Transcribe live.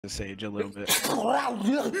Sage a little bit.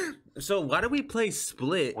 So why do we play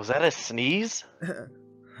split? Was that a sneeze? I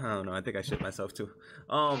don't know. I think I shit myself too.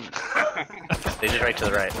 They just right to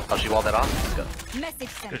the right. Oh, she walled that off. Let's go. Message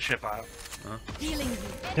sent. Good shit, Bio. Healing you.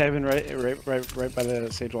 Kevin, right by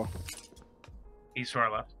the sage wall. East to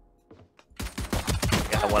our left.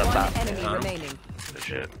 Yeah, one up top. Enemy remaining. Good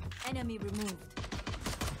shit. Enemy removed.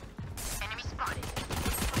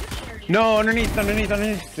 No, underneath.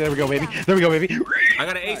 There we go, baby. I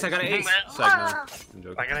got an ace. It's like, no. I'm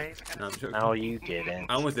joking. I got an ace. No, I'm joking. No, you didn't.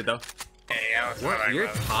 I almost did though. Hey, I was What? You're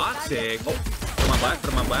toxic. Oh, put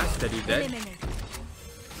on my blast. That dude dead.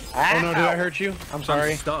 Oh no, did I hurt you? I'm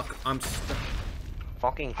sorry. I'm stuck.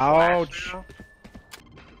 Fucking Ouch.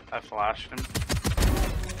 I flashed him.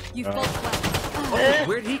 You both left. Oh,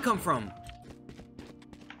 where'd he come from?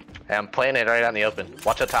 Hey, I'm playing it right out in the open.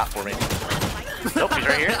 Watch the top for me. Nope, he's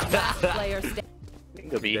right here. Player stay.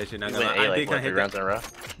 Go B. That shit not He gonna went lie. A I like think I 3 hit rounds that. in a row.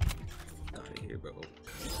 Out of here, bro.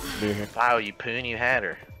 Wow, you poon, you had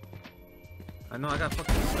her. I know I got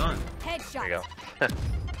fucking stunned. Headshot. There you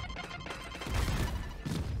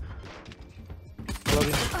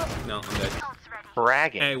go. No, I'm dead.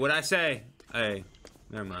 Bragging. Hey, what'd I say? Hey,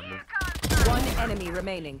 never mind, bro. One enemy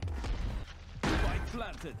remaining.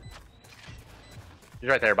 He's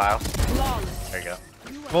right there, Bio. Flawless. There you go.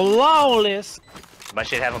 Flawless. My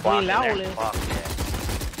shit haven't blocked in there. Flawless. Fuck, yeah.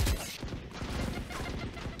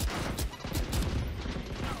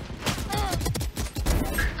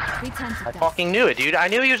 Return to I dust. fucking knew it, dude. I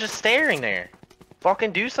knew he was just staring there.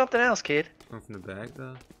 Fucking do something else, kid. Come from the back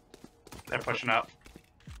though. They're pushing up.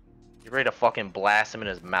 You're ready to fucking blast him in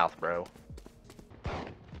his mouth, bro.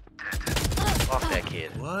 Fuck that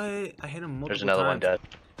kid. What? I hit him multiple There's another one times.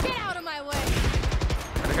 dead. Get out of my way.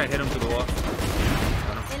 I think I hit him through the wall.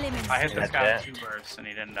 Eliminate. I hit this guy Yeah. with 2 bursts and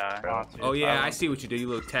he didn't die. Oh yeah, I see what you do, you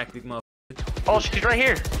little tactic mother. Oh, she's right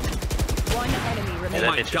here. One enemy Oh remaining.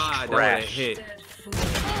 my bitch is god, that would've trash. hit.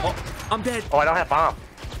 Oh, I'm dead. Oh, I don't have bomb.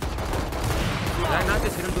 Did I not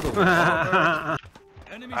just hit him through the wall?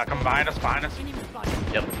 Come behind us, Enemy spotted.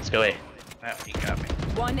 Yep, let's go A. Yeah, he got me.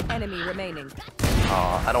 One enemy remaining.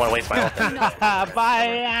 Oh, I don't want to waste my ult.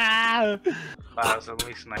 Bye. That was at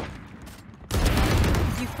least nice.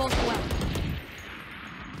 You fought well.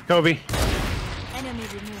 Kobe. Enemy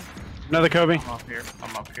removed. Another Kobe. I'm up here.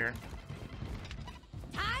 I'm up here.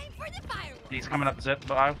 Time for the fireworks. He's coming up zip,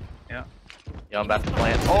 Bio. Yeah. Yo, I'm about to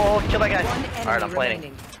plant. Oh, kill that guy. One enemy Alright, I'm planting.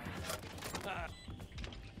 remaining.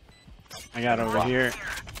 I got over here.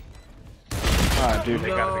 Oh, dude. They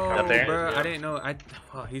gotta be No, up there. bro, I didn't know.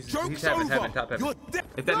 He's having top heavy.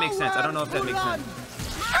 If that makes sense, I don't know if that makes sense.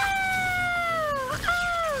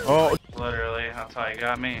 Oh, Literally, that's how he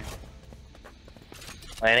got me.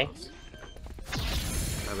 Planting.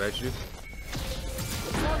 I bet you.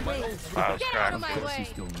 Bio's Get out of cracked. my way.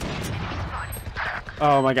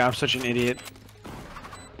 oh my god, I'm such an idiot.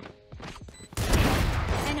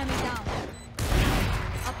 Enemy down.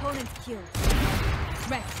 Opponent killed.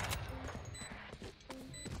 Rest.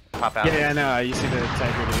 Pop out. Yeah, I know. You see the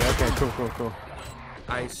tiger video. Okay, cool.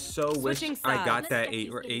 I so wish Switching I got sides. that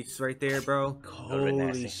eights right there, bro. been Holy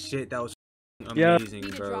nasty. shit, that was Yeah. amazing,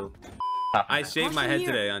 bro. I shaved my head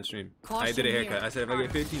today on stream. I did a haircut. I said if I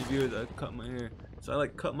get 15 viewers, I cut my hair. So I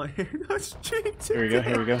like cut my hair on stream Here we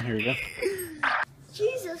go.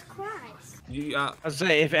 Jesus Christ. You, I was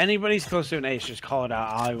say, if anybody's close to an ace, just call it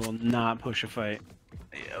out. I will not push a fight.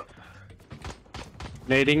 Yep.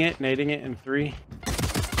 Nading it in 3.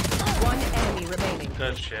 One enemy remaining.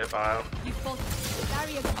 Good shit, Bio. You fought.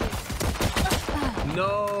 Barrier clear.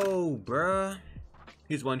 no, bruh.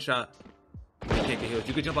 He's one shot. You can't get healed.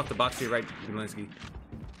 You could jump off the box here, right, Zelensky?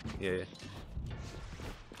 Yeah.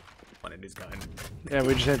 Wanted his gun. Yeah,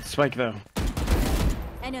 we just had spike though.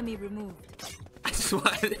 Enemy removed. I just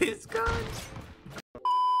wanted his gun.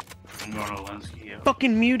 I'm going to Linsky. Yeah.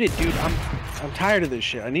 Fucking muted, dude. I'm tired of this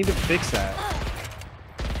shit. I need to fix that.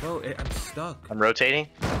 Bro, I'm stuck. I'm rotating.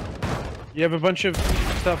 You have a bunch of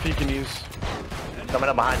stuff you can use. Coming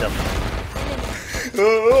up behind him.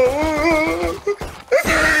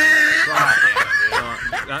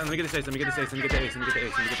 Let me get this ace, let me get the ace.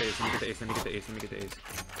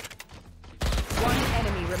 One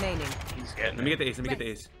enemy remaining. He's getting Let me get the ace,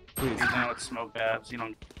 please. He's down with smoke babs. You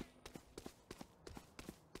don't.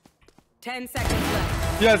 10 seconds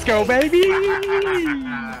left. Let's go, baby!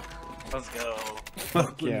 Let's go.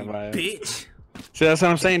 Fuck yeah, man. Bitch. See, that's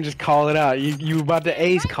what I'm saying. Just call it out. You about to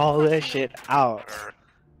ace? Call that shit out.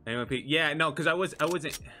 MVP. Yeah, no, cause I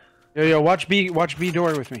wasn't. Yo, watch B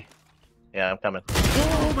door with me. Yeah, I'm coming.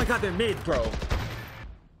 Oh my god, they're mid, bro.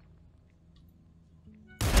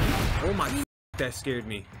 Oh my, that scared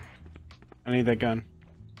me. I need that gun.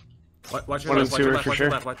 Watch your One left, in watch your left, sewer for watch your sure.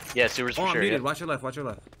 left. Yeah, sewers Oh, for I'm sure. muted. Yeah. Watch your left, watch your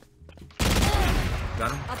left.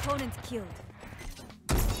 Got him? Opponent killed.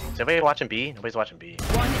 Is anybody watching B? Nobody's watching B.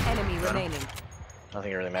 One enemy remaining. I don't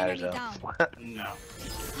think it really matters though. No.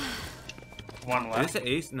 One Is left. this an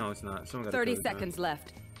ace? No, it's not. Someone got 30 seconds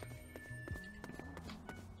left.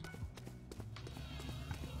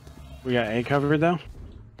 We got A covered though.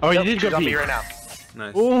 Oh, you did She's go on B. B right now.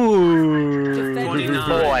 Nice. Ooh. 29,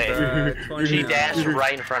 Boy. bro. She 29. dashed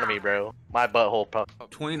right in front of me, bro. My butthole pumped.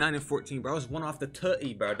 29 and 14, bro. I was one off the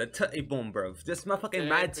tutty, bro. The tutty boom, bro. This motherfucking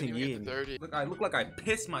mad to you. I look like I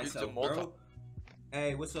pissed myself, bro.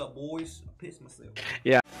 Hey, what's up, boys? I pissed myself.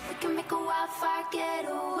 Yeah. We can make a wildfire get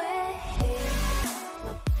away.